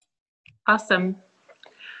Awesome.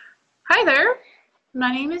 Hi there.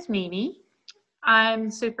 My name is Mimi.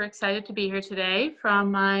 I'm super excited to be here today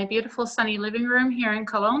from my beautiful sunny living room here in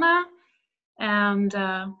Kelowna. And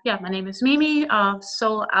yeah, my name is Mimi of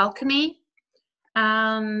Soul Alchemy.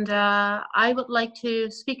 And I would like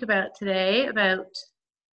to speak about today about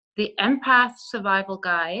the Empath Survival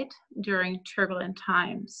Guide during turbulent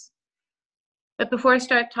times. But before I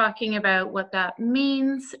start talking about what that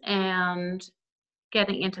means and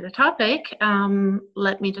getting into the topic,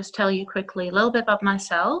 let me just tell you quickly a little bit about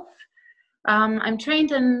myself. I'm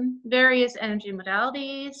trained in various energy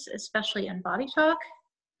modalities, especially in body talk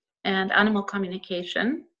and animal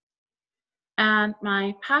communication. And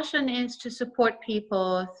my passion is to support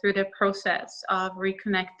people through the process of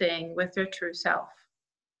reconnecting with their true self,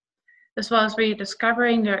 as well as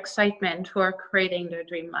rediscovering their excitement for creating their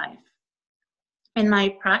dream life. In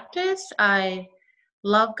my practice, I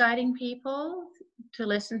love guiding people to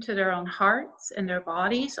listen to their own hearts and their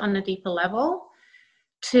bodies on a deeper level,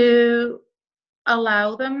 to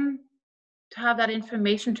allow them to have that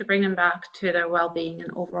information to bring them back to their well-being and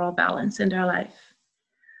overall balance in their life.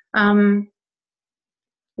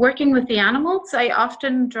 Working with the animals, I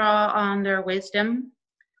often draw on their wisdom,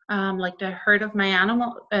 like the herd of my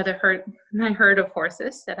herd of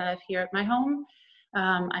horses that I have here at my home.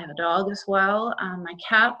 I have a dog as well, my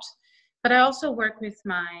cat, but I also work with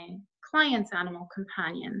my clients' animal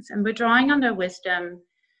companions, and we're drawing on their wisdom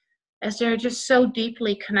as they're just so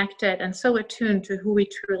deeply connected and so attuned to who we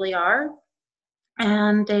truly are.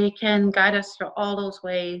 And they can guide us through all those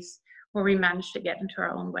ways where we manage to get into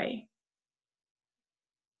our own way.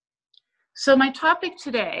 So my topic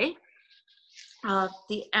today,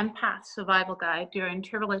 the Empath Survival Guide during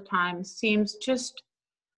turbulent times, seems just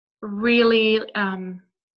really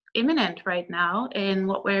imminent right now in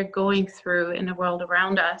what we're going through in the world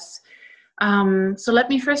around us. So let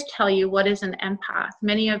me first tell you what is an empath.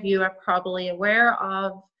 Many of you are probably aware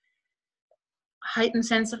of heightened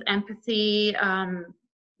sense of empathy, and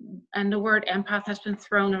the word empath has been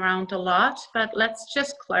thrown around a lot, but let's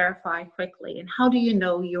just clarify quickly. And how do you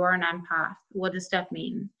know you're an empath? What does that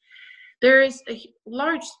mean? There is a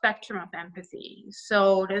large spectrum of empathy.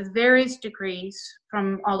 So there's various degrees,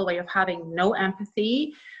 from all the way of having no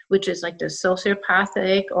empathy, which is like the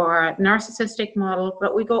sociopathic or narcissistic model,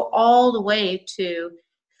 but we go all the way to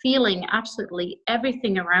feeling absolutely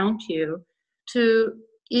everything around you, to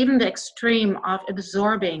even the extreme of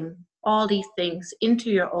absorbing all these things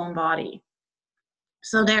into your own body.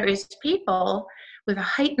 So there is people with a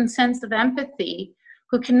heightened sense of empathy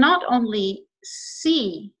who can not only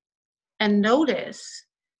see and notice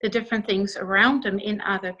the different things around them in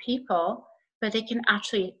other people, but they can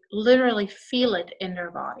actually literally feel it in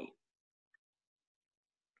their body.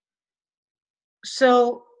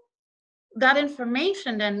 So that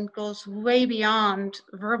information then goes way beyond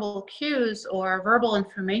verbal cues or verbal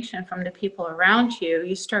information from the people around you.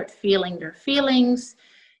 You start feeling their feelings,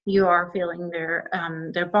 you are feeling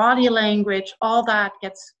their body language. All that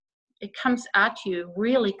it comes at you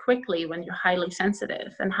really quickly when you're highly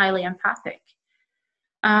sensitive and highly empathic.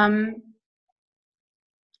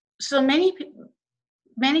 So many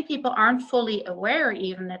people aren't fully aware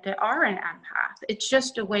even that they are an empath. It's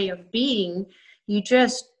just a way of being. You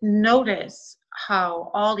just notice how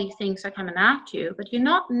all these things are coming at you, but you're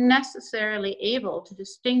not necessarily able to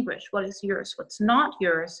distinguish what is yours, what's not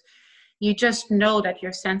yours. You just know that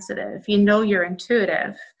you're sensitive. You know you're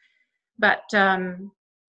intuitive, but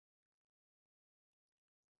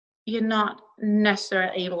you're not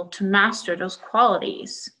necessarily able to master those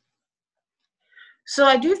qualities. So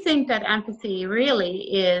I do think that empathy really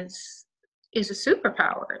is a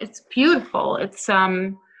superpower. It's beautiful. It's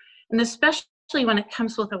and especially when it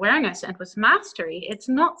comes with awareness and with mastery, it's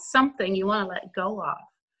not something you want to let go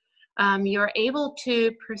of. You're able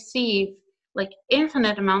to perceive like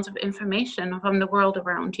infinite amounts of information from the world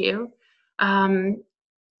around you.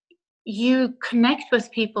 You connect with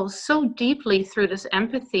people so deeply through this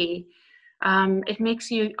empathy. It makes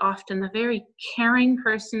you often a very caring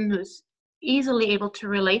person who's easily able to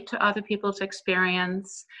relate to other people's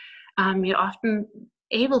experience. You're often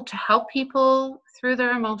able to help people through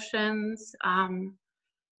their emotions. And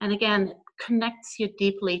again, it connects you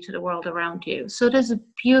deeply to the world around you. So it is a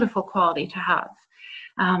beautiful quality to have.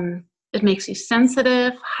 It makes you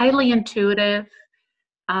sensitive, highly intuitive.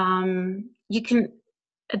 You can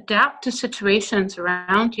adapt to situations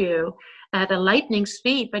around you at a lightning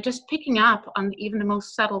speed by just picking up on even the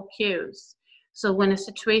most subtle cues. So when a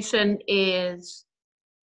situation is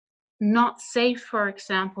not safe, for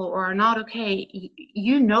example, or not okay,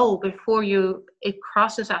 you know before it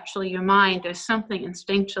crosses actually your mind, there's something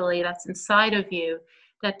instinctually that's inside of you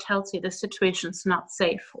that tells you the situation's not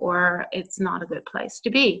safe or it's not a good place to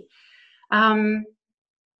be.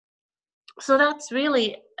 So that's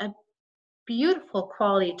really a beautiful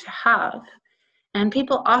quality to have. And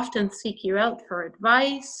people often seek you out for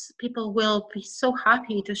advice. People will be so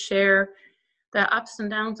happy to share the ups and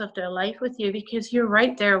downs of their life with you because you're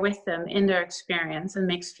right there with them in their experience, and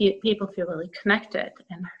makes people feel really connected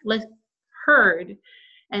and heard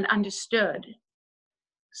and understood.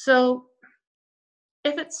 So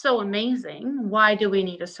if it's so amazing, why do we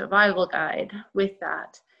need a survival guide with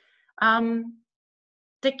that?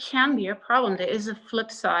 There can be a problem. There is a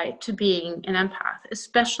flip side to being an empath,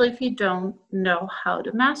 especially if you don't know how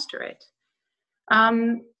to master it.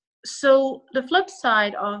 So the flip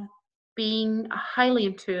side of being a highly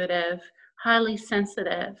intuitive, highly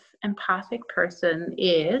sensitive, empathic person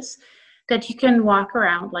is that you can walk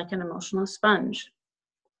around like an emotional sponge.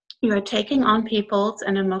 You are taking on people's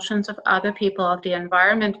and emotions of other people, of the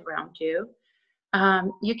environment around you.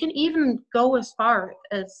 You can even go as far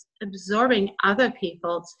as absorbing other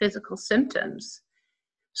people's physical symptoms.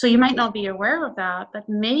 So you might not be aware of that, but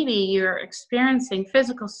maybe you're experiencing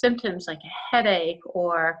physical symptoms like a headache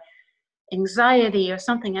or anxiety or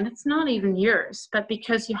something, and it's not even yours, but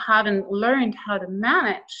because you haven't learned how to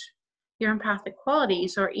manage your empathic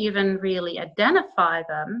qualities or even really identify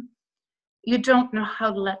them, you don't know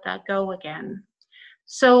how to let that go again.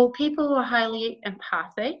 So people who are highly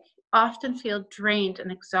empathic often feel drained and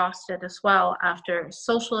exhausted as well after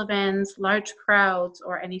social events, large crowds,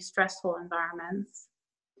 or any stressful environments.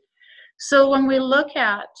 So when we look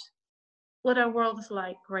at what our world is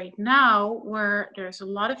like right now, where there's a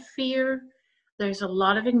lot of fear, there's a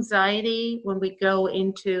lot of anxiety when we go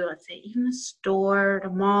into, let's say, even the store, the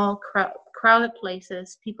mall, crowded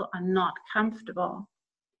places, people are not comfortable.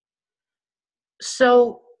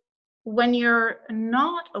 So when you're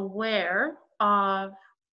not aware of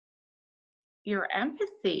your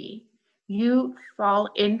empathy, you fall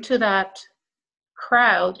into that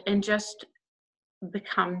crowd and just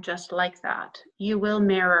become just like that. You will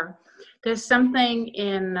mirror. There's something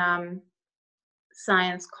in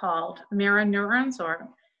science called mirror neurons, or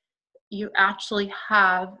you actually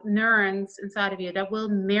have neurons inside of you that will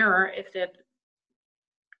mirror,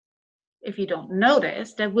 if you don't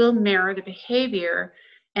notice, that will mirror the behavior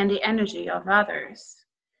and the energy of others.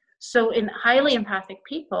 So in highly empathic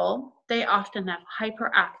people, they often have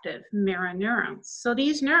hyperactive mirror neurons. So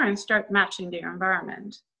these neurons start matching their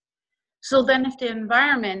environment. So then if the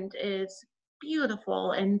environment is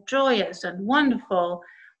beautiful and joyous and wonderful,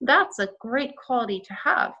 that's a great quality to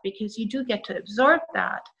have because you do get to absorb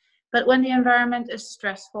that. But when the environment is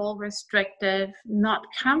stressful, restrictive, not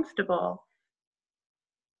comfortable,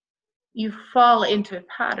 you fall into a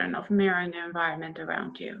pattern of mirroring the environment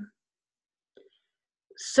around you.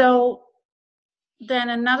 So then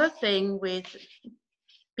another thing with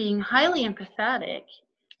being highly empathetic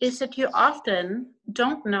is that you often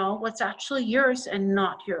don't know what's actually yours and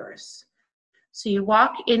not yours. So you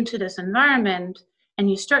walk into this environment and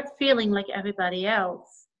you start feeling like everybody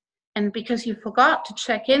else. And because you forgot to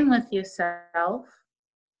check in with yourself,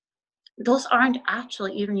 those aren't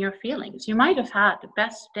actually even your feelings. You might have had the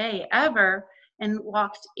best day ever and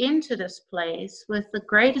walked into this place with the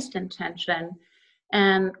greatest intention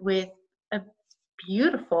and with a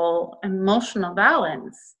beautiful emotional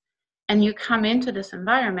balance. And you come into this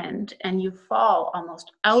environment and you fall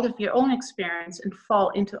almost out of your own experience and fall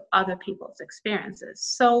into other people's experiences.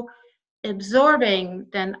 So absorbing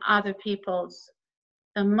then other people's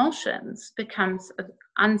emotions becomes an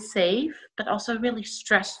unsafe, but also really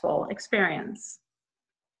stressful experience.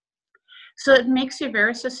 So it makes you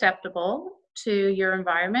very susceptible to your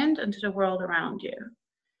environment and to the world around you.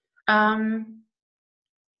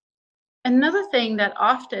 Another thing that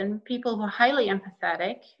often people who are highly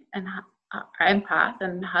empathetic and are empath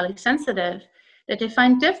and highly sensitive, that they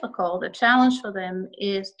find difficult, a challenge for them,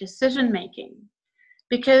 is decision making.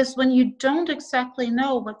 Because when you don't exactly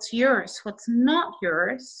know what's yours, what's not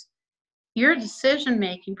yours, your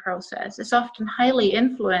decision-making process is often highly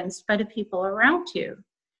influenced by the people around you.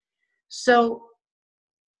 So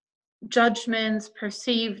judgments,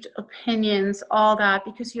 perceived opinions, all that,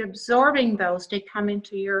 because you're absorbing those, they come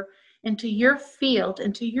into your field,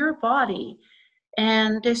 into your body,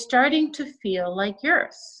 and they're starting to feel like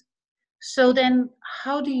yours. So then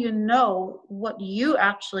how do you know what you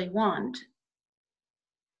actually want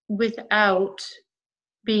without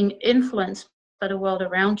being influenced by the world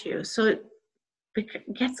around you? So it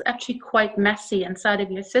gets actually quite messy inside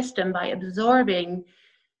of your system by absorbing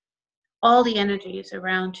all the energies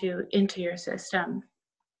around you into your system.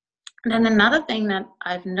 And then another thing that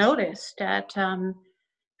I've noticed that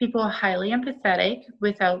people are highly empathetic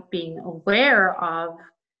without being aware of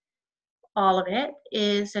all of it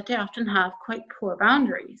is that they often have quite poor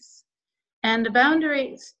boundaries. And the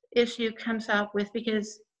boundaries issue comes up with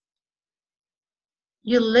because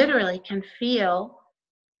you literally can feel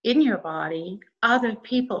in your body other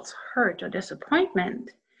people's hurt or disappointment.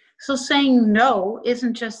 So saying no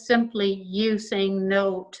isn't just simply you saying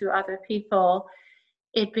no to other people.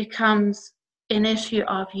 It becomes an issue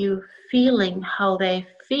of you feeling how they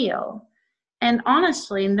feel. And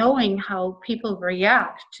honestly, knowing how people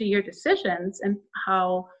react to your decisions and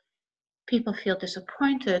how people feel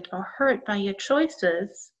disappointed or hurt by your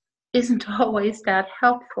choices isn't always that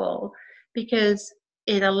helpful, because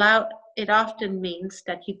it often means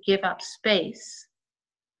that you give up space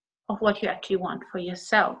of what you actually want for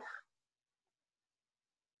yourself.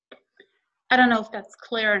 I don't know if that's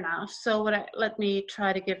clear enough. So let me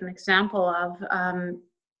try to give an example of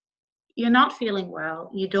you're not feeling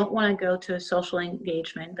well. You don't want to go to a social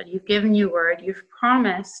engagement, but you've given your word, you've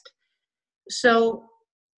promised. So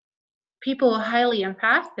people who are highly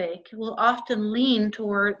empathic will often lean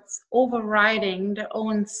towards overriding their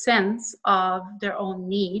own sense of their own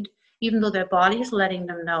need, even though their body is letting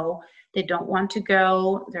them know they don't want to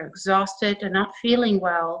go, they're exhausted, they're not feeling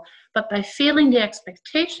well. But by feeling the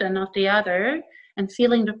expectation of the other and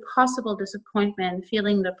feeling the possible disappointment,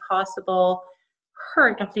 feeling the possible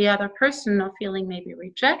hurt of the other person, or feeling maybe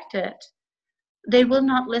rejected, they will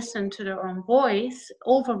not listen to their own voice,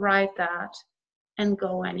 override that, and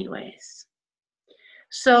go anyways.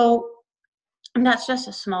 So, and that's just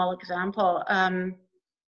a small example.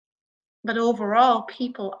 But overall,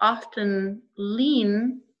 people often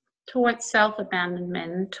lean towards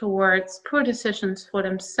self-abandonment, towards poor decisions for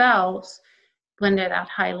themselves when they're that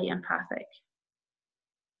highly empathic.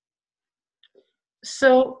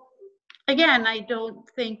 So again, I don't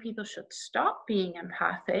think people should stop being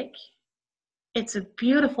empathic. It's a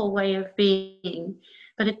beautiful way of being,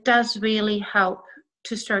 but it does really help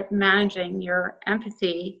to start managing your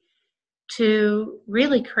empathy to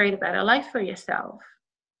really create a better life for yourself.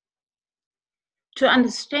 To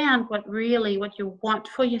understand what you want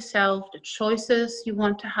for yourself, the choices you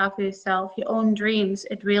want to have for yourself, your own dreams,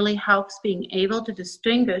 it really helps being able to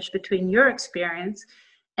distinguish between your experience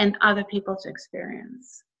and other people's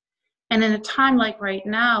experience. And in a time like right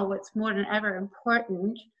now, it's more than ever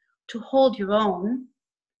important to hold your own,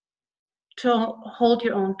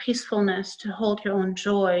 peacefulness, to hold your own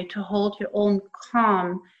joy, to hold your own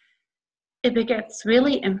calm. It gets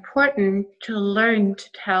really important to learn to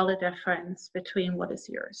tell the difference between what is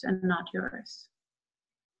yours and not yours.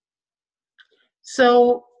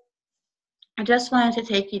 So I just wanted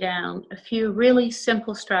to take you down a few really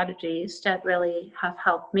simple strategies that really have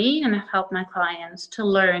helped me and have helped my clients to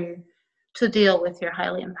learn to deal with your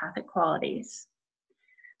highly empathic qualities.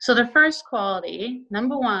 So the first quality,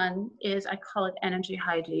 number one, is I call it energy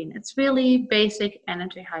hygiene. It's really basic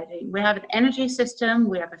energy hygiene. We have an energy system,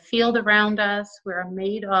 we have a field around us, we're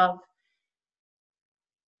made of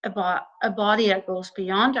a body that goes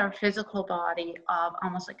beyond our physical body, of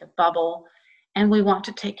almost like a bubble, and we want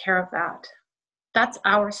to take care of that. That's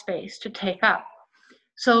our space to take up.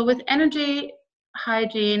 So with energy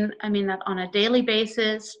hygiene, I mean that on a daily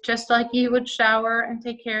basis, just like you would shower and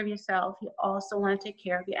take care of yourself, you also want to take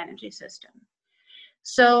care of your energy system.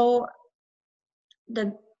 So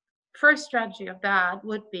the first strategy of that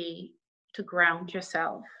would be to ground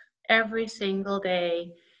yourself every single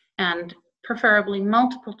day, and preferably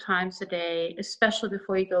multiple times a day, especially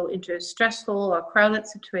before you go into a stressful or crowded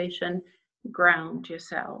situation. Ground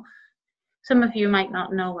yourself. Some of you might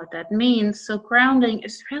not know what that means. So grounding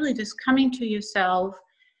is really just coming to yourself.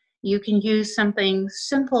 You can use something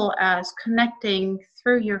simple as connecting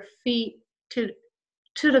through your feet to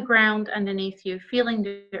the ground underneath you, feeling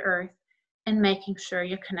the earth, and making sure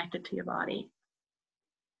you're connected to your body.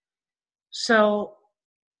 So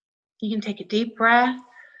you can take a deep breath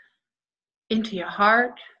into your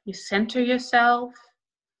heart, you center yourself,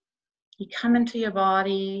 you come into your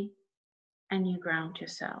body, and you ground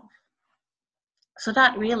yourself. So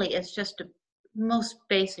that really is just the most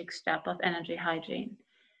basic step of energy hygiene.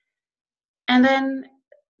 And then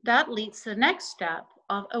that leads to the next step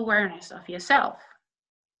of awareness of yourself.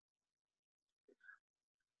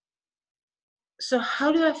 So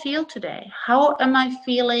how do I feel today? How am I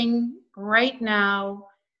feeling right now,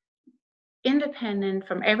 independent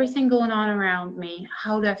from everything going on around me?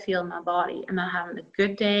 How do I feel in my body? Am I having a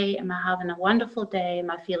good day? Am I having a wonderful day?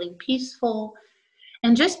 Am I feeling peaceful?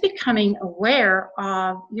 And just becoming aware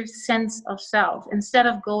of your sense of self instead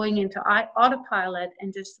of going into autopilot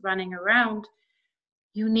and just running around.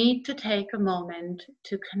 you need to take a moment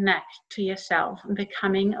to connect to yourself and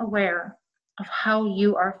becoming aware of how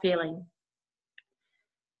you are feeling.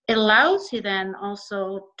 It allows you then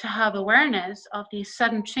also to have awareness of these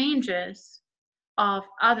sudden changes of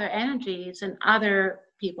other energies and other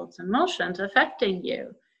people's emotions affecting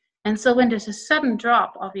you. And so when there's a sudden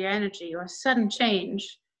drop of your energy or a sudden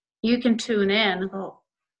change, you can tune in and go,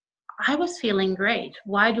 I was feeling great.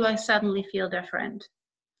 Why do I suddenly feel different?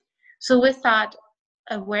 So with that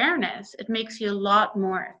awareness, it makes you a lot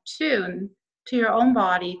more attuned to your own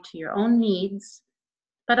body, to your own needs,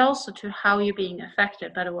 but also to how you're being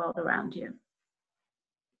affected by the world around you.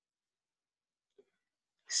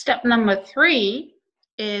 Step number 3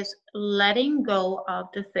 is letting go of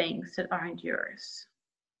the things that aren't yours.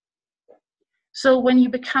 So when you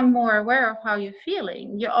become more aware of how you're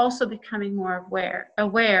feeling, you're also becoming more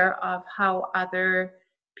aware of how other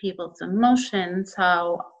people's emotions,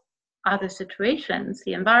 how other situations,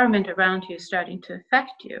 the environment around you is starting to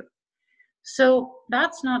affect you. So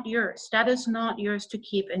that's not yours. That is not yours to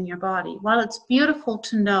keep in your body. While it's beautiful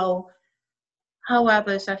to know how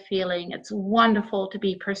others are feeling, it's wonderful to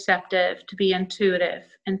be perceptive, to be intuitive,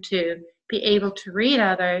 and to be able to read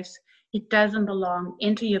others, it doesn't belong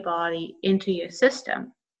into your body, into your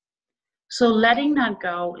system. So letting that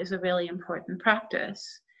go is a really important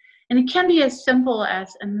practice. And it can be as simple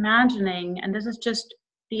as imagining, and this is just,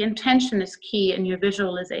 the intention is key in your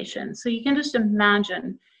visualization. So you can just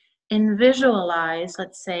imagine and visualize,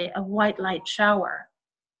 let's say, a white light shower.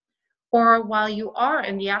 Or while you are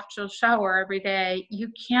in the actual shower every day, you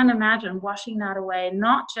can imagine washing that away,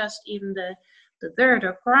 not just even the dirt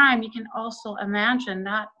or grime. You can also imagine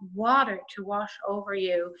that water to wash over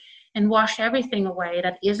you and wash everything away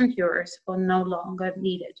that isn't yours or no longer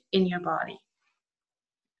needed in your body.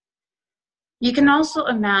 You can also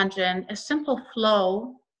imagine a simple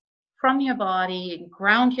flow from your body and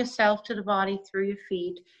ground yourself to the body through your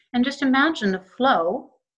feet, and just imagine the flow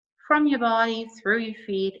from your body through your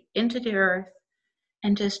feet into the earth,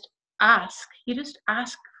 and just ask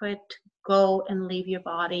for it to go and leave your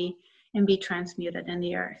body and be transmuted in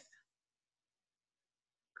the earth.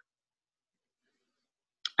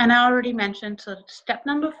 And I already mentioned, so step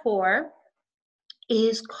number 4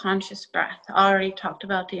 is conscious breath. I already talked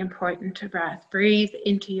about the importance of breath. Breathe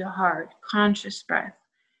into your heart, conscious breath.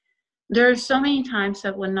 There are so many times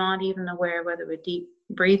that we're not even aware whether we're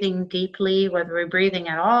breathing deeply, whether we're breathing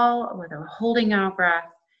at all, or whether we're holding our breath.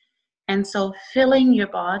 And so filling your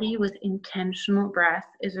body with intentional breath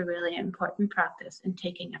is a really important practice in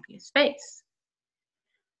taking up your space.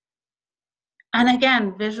 And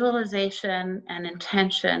again, visualization and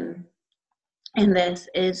intention in this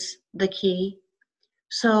is the key.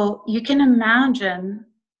 So you can imagine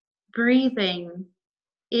breathing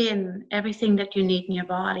in everything that you need in your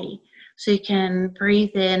body. So you can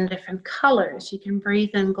breathe in different colors, you can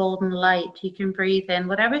breathe in golden light, you can breathe in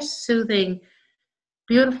whatever's soothing,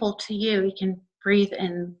 beautiful to you. You can breathe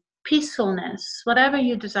in peacefulness, whatever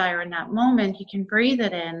you desire in that moment, you can breathe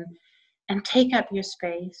it in and take up your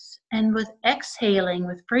space. And with exhaling,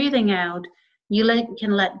 with breathing out, you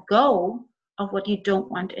can let go of what you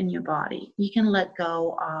don't want in your body. You can let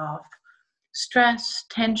go of stress,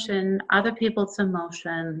 tension, other people's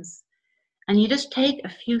emotions, and you just take a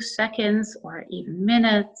few seconds or even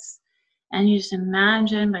minutes, and you just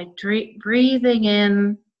imagine by breathing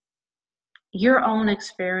in your own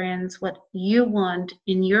experience, what you want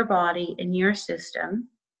in your body, in your system,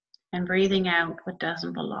 and breathing out what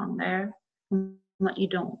doesn't belong there, what you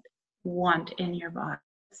don't want in your body.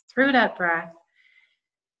 Through that breath,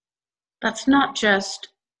 that's not just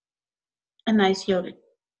a nice yoga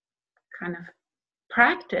kind of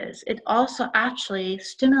practice, it also actually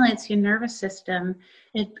stimulates your nervous system,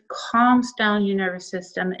 it calms down your nervous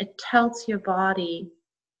system, it tells your body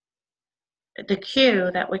the cue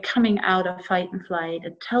that we're coming out of fight and flight.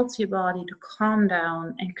 It tells your body to calm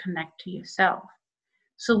down and connect to yourself.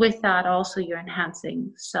 So with that, also you're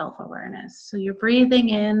enhancing self-awareness. So you're breathing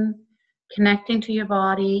in, connecting to your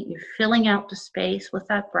body, you're filling out the space with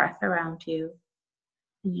that breath around you,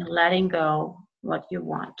 and you're letting go what you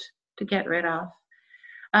want to get rid of.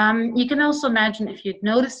 You can also imagine, if you're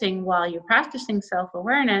noticing while you're practicing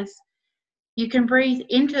self-awareness, you can breathe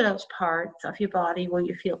into those parts of your body where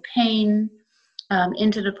you feel pain,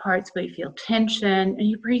 into the parts where you feel tension, and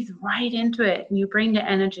you breathe right into it, and you bring the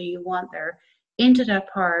energy you want there into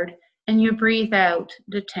that part, and you breathe out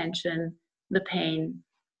the tension, the pain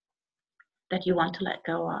that you want to let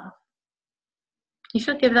go of. You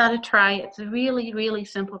should give that a try. It's a really, really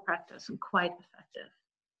simple practice and quite effective.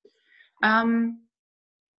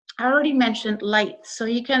 I already mentioned light, so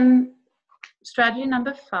you can, strategy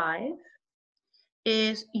number 5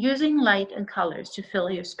 is using light and colors to fill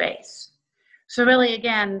your space. So really,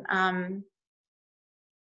 again,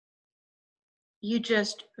 you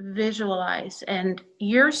just visualize, and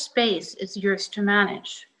your space is yours to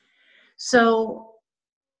manage. So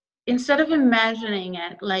instead of imagining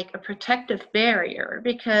it like a protective barrier,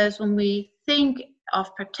 because when we think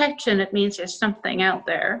of protection, it means there's something out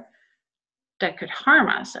there that could harm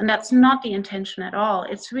us. And that's not the intention at all.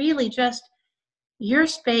 It's really just your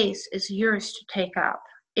space is yours to take up.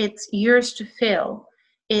 It's yours to fill.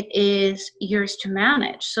 It is yours to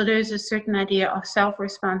manage. So there's a certain idea of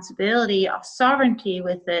self-responsibility, of sovereignty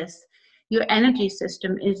with this. Your energy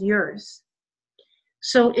system is yours.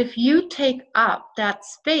 So if you take up that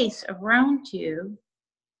space around you,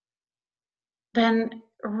 then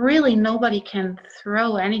really nobody can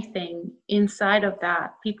throw anything inside of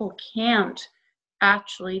that. People can't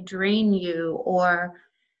actually drain you, or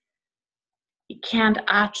can't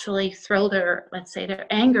actually throw their, let's say, their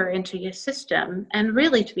anger into your system. And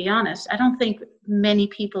really, to be honest, I don't think many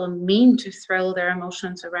people mean to throw their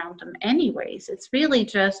emotions around them anyways. It's really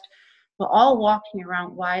just, we're all walking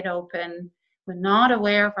around wide open. We're not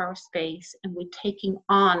aware of our space, and we're taking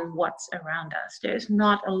on what's around us. There's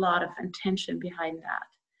not a lot of intention behind that.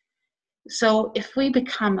 So if we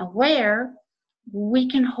become aware, we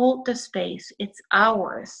can hold the space. It's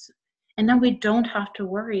ours. And then we don't have to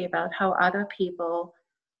worry about how other people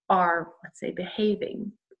are, let's say,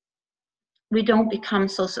 behaving. We don't become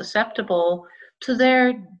so susceptible to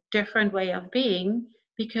their different way of being,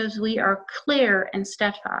 because we are clear and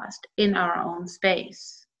steadfast in our own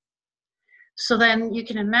space. So then you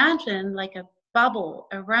can imagine like a bubble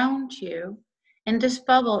around you, and this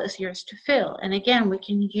bubble is yours to fill. And again, we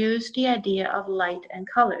can use the idea of light and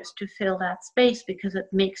colors to fill that space, because it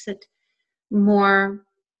makes it more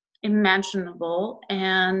imaginable,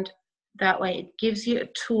 and that way it gives you a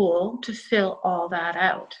tool to fill all that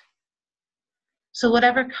out. So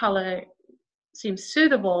whatever color seems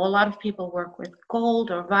suitable, a lot of people work with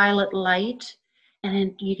gold or violet light, and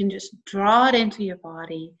then you can just draw it into your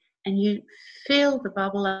body, and you fill the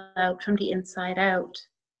bubble out from the inside out.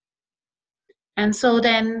 And so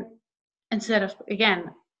then, instead of,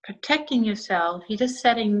 again, protecting yourself, you're just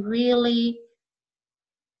setting really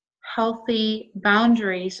healthy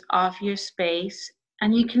boundaries of your space,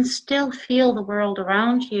 and you can still feel the world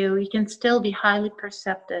around you. You can still be highly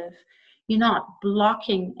perceptive. You're not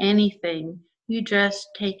blocking anything. You're just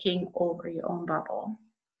taking over your own bubble.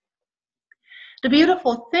 The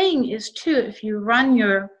beautiful thing is too, if you run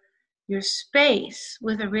your space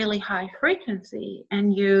with a really high frequency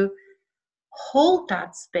and you hold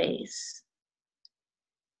that space,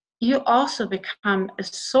 you also become a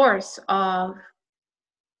source of,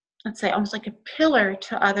 let's say, almost like a pillar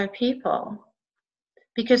to other people.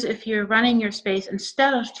 Because if you're running your space,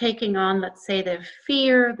 instead of taking on, let's say, their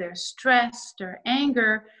fear, their stress, their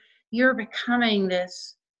anger, you're becoming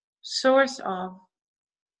this source of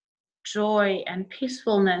joy and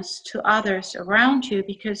peacefulness to others around you,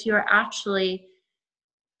 because you're actually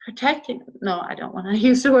protecting, no, I don't want to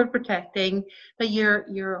use the word protecting, but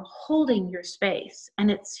you're holding your space, and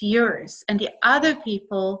it's yours. And the other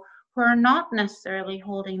people who are not necessarily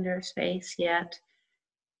holding their space yet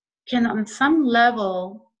can on some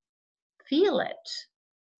level feel it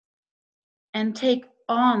and take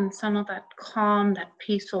on some of that calm, that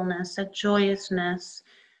peacefulness, that joyousness.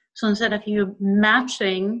 So instead of you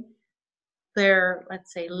matching their,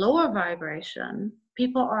 let's say, lower vibration,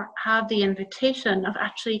 people have the invitation of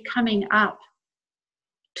actually coming up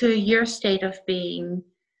to your state of being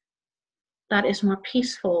that is more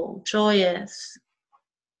peaceful, joyous,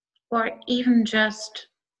 or even just,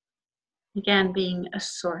 again, being a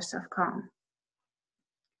source of calm.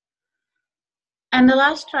 And the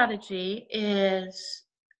last strategy is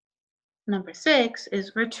number 6,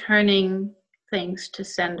 is returning things to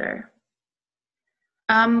sender.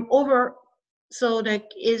 So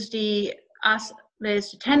there's the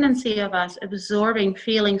tendency of us absorbing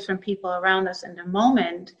feelings from people around us in the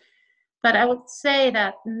moment. But I would say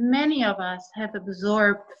that many of us have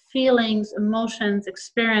absorbed feelings, emotions,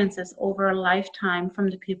 experiences over a lifetime from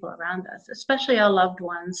the people around us, especially our loved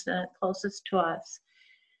ones, the closest to us.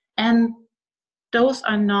 And those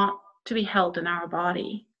are not to be held in our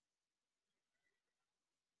body.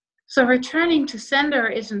 So returning to sender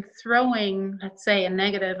isn't throwing, let's say, a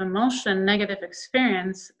negative emotion, negative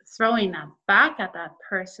experience, throwing that back at that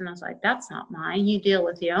person as like, that's not mine, you deal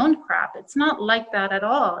with your own crap. It's not like that at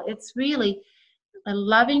all. It's really a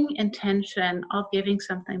loving intention of giving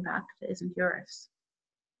something back that isn't yours.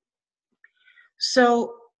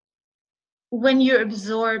 So when you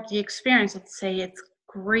absorb the experience, let's say it's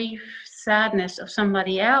grief, sadness of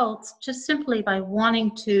somebody else, just simply by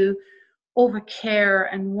wanting to overcare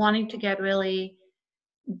and wanting to get really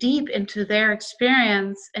deep into their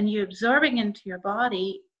experience, and you absorbing into your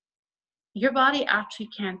body actually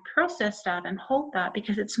can't process that and hold that,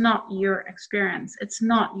 because it's not your experience. It's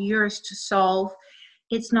not yours to solve.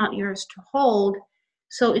 It's not yours to hold.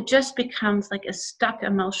 So it just becomes like a stuck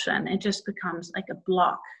emotion. It just becomes like a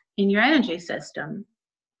block in your energy system.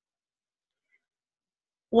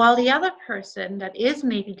 While the other person that is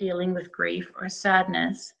maybe dealing with grief or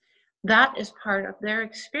sadness, that is part of their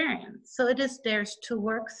experience. So it is theirs to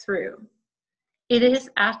work through. It is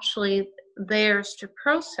actually theirs to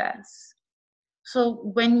process. So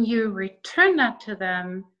when you return that to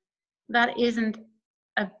them, that isn't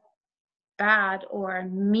a bad or a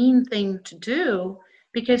mean thing to do,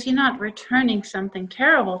 because you're not returning something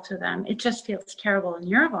terrible to them. It just feels terrible in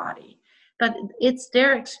your body. But it's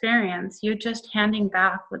their experience. You're just handing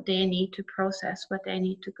back what they need to process, what they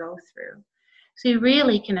need to go through. So you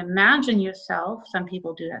really can imagine yourself. Some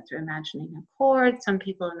people do that through imagining a cord, some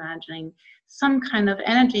people imagining some kind of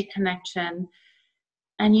energy connection.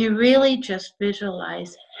 And you really just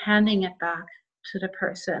visualize handing it back to the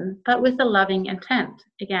person, but with a loving intent.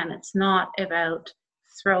 Again, it's not about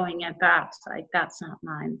throwing it back. It's like, that's not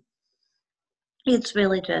mine. It's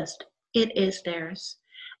really just, it is theirs.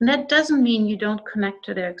 And that doesn't mean you don't connect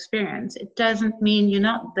to their experience. It doesn't mean you're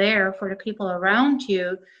not there for the people around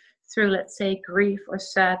you through, let's say, grief or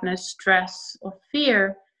sadness, stress or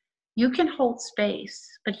fear. You can hold space,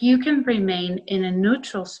 but you can remain in a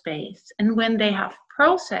neutral space. And when they have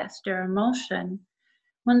processed their emotion,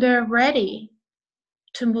 when they're ready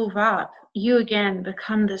to move up, you again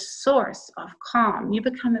become the source of calm. You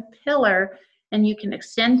become a pillar, and you can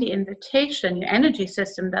extend the invitation. Your energy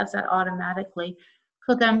system does that automatically,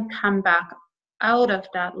 for them come back out of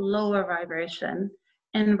that lower vibration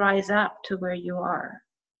and rise up to where you are.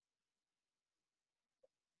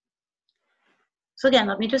 So again,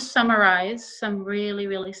 let me just summarize some really,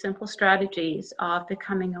 really simple strategies of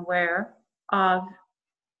becoming aware of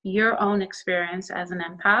your own experience as an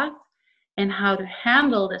empath and how to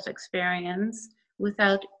handle this experience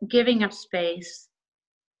without giving up space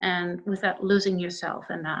and without losing yourself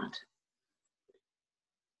in that.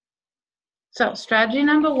 So strategy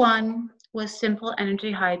number 1 was simple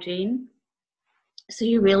energy hygiene. So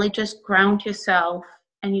you really just ground yourself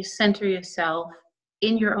and you center yourself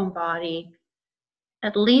in your own body,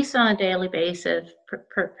 at least on a daily basis,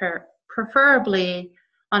 preferably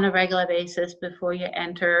on a regular basis before you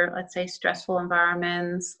enter, let's say, stressful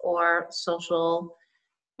environments or social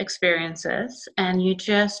experiences. And you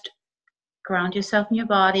just ground yourself in your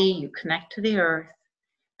body, you connect to the earth.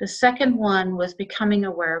 The second one was becoming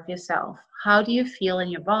aware of yourself. How do you feel in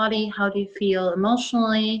your body? How do you feel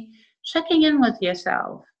emotionally? Checking in with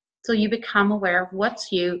yourself so you become aware of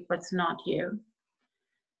what's you, what's not you.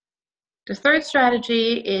 The third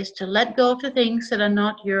strategy is to let go of the things that are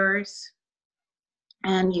not yours.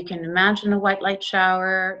 And you can imagine a white light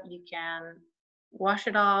shower. You can wash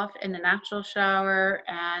it off in a natural shower,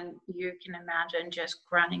 and you can imagine just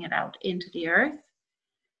grounding it out into the earth.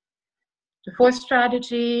 The fourth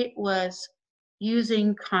strategy was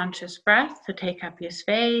using conscious breath to take up your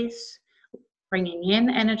space, bringing in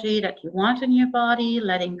energy that you want in your body,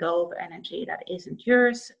 letting go of energy that isn't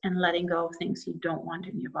yours, and letting go of things you don't want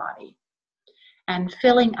in your body, and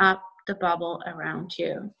filling up the bubble around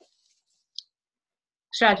you.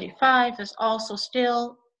 Strategy 5 is also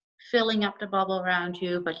still filling up the bubble around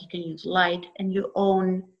you, but you can use light, and you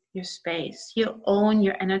own your space. You own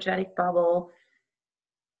your energetic bubble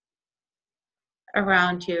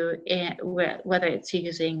around you, whether it's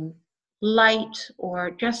using light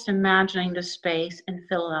or just imagining the space and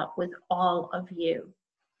fill it up with all of you.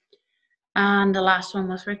 And the last one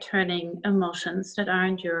was returning emotions that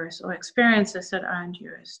aren't yours or experiences that aren't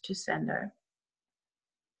yours to sender.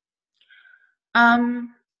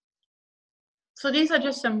 So these are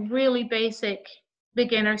just some really basic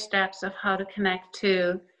beginner steps of how to connect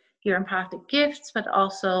to your empathic gifts, but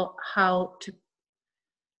also how to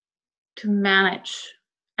manage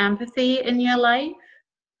empathy in your life.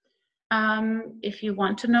 If you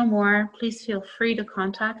want to know more, please feel free to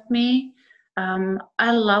contact me.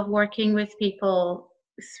 I love working with people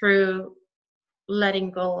through letting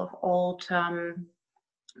go of old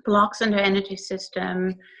blocks in their energy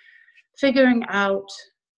system, figuring out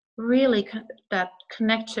really that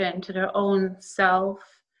connection to their own self,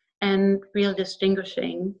 and really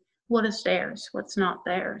distinguishing what is theirs, what's not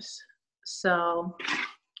theirs. So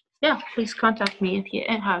yeah, please contact me if you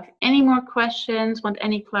have any more questions, want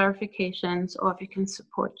any clarifications, or if we can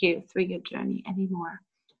support you through your journey anymore.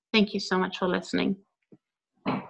 Thank you so much for listening.